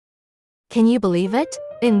Can you believe it?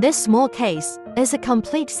 In this small case, is a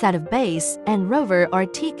complete set of base and rover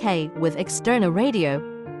RTK with external radio.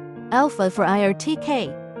 Alpha for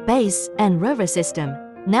IRTK, base and rover system,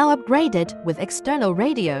 now upgraded with external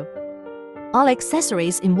radio. All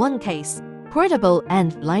accessories in one case, portable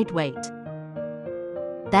and lightweight.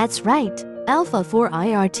 That's right, Alpha 4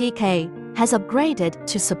 IRTK has upgraded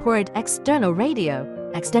to support external radio,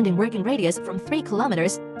 extending working radius from 3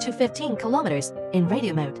 km to 15 km in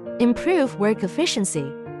radio mode. Improve work efficiency.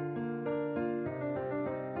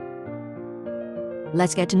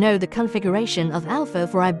 Let's get to know the configuration of Alpha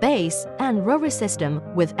 4i base and rover system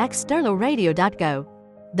with external radio.go.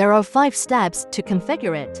 There are 5 steps to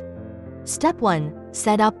configure it. Step 1.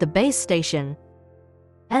 Set up the base station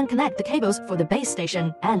and connect the cables for the base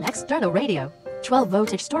station and external radio.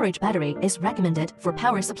 12-voltage storage battery is recommended for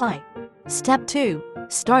power supply. Step 2.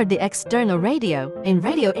 Start the external radio. In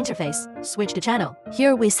radio interface, switch to channel.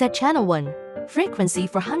 Here we set channel 1, frequency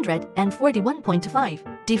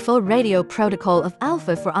 441.5. Default radio protocol of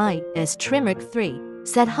Alpha 4i is Trimmerk 3.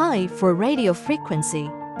 Set high for radio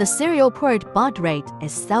frequency. The serial port baud rate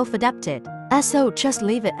is self-adapted, so just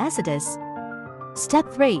leave it as it is.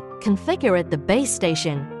 Step 3. Configure the base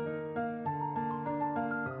station.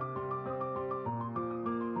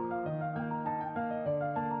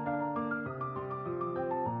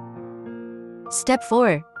 Step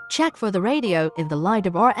 4. Check for the radio if the light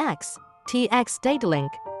of RX, TX data link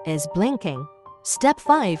is blinking. Step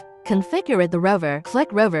 5. Configure the rover. Click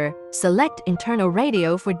rover, select internal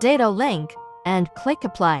radio for data link, and click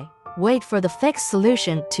apply. Wait for the fixed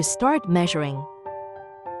solution to start measuring.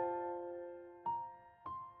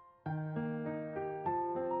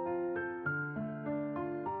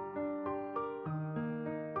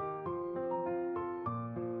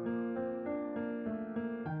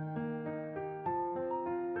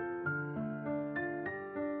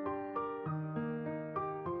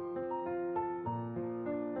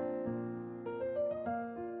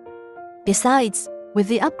 Besides, with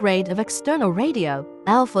the upgrade of external radio,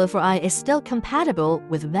 Alpha 4i is still compatible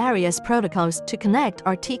with various protocols to connect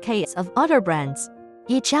RTKs of other brands.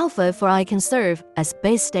 Each Alpha 4i can serve as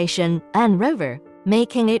base station and rover,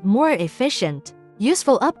 making it more efficient,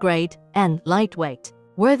 useful upgrade, and lightweight.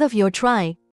 Worth of your try.